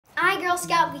I Girl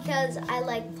Scout because I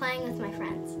like playing with my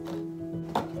friends.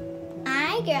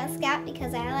 I Girl Scout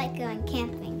because I like going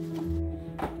camping.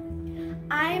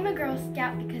 I am a Girl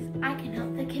Scout because I can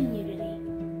help the community.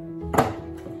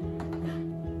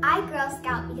 I Girl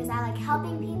Scout because I like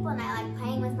helping people and I like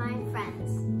playing with my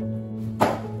friends.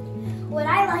 What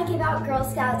I like about Girl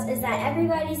Scouts is that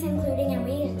everybody's including and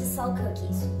we get to sell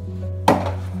cookies.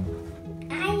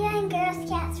 I joined Girl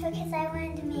Scouts because I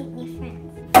wanted to make new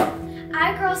friends.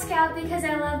 I Girl Scout because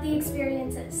I love the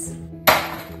experiences.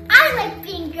 I like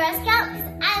being Girl Scout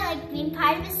because I like being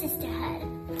part of a sisterhood.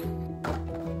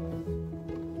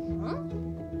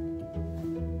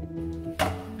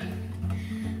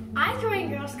 I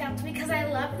joined Girl Scouts because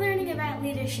I love learning about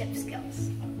leadership skills.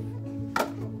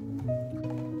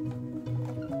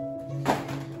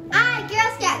 I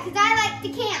Girl Scout because I like to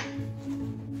camp.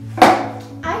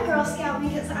 I Girl Scout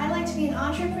because I like to be an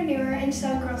entrepreneur and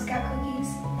sell Girl Scout cookies.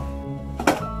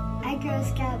 I Girl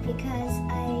Scout because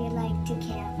I like to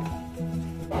camp.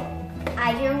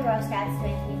 I join Girl Scouts to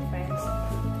make new friends.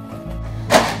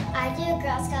 I do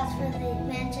Girl Scouts for the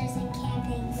adventures and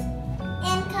campings.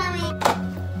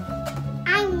 Incoming!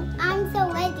 I'm so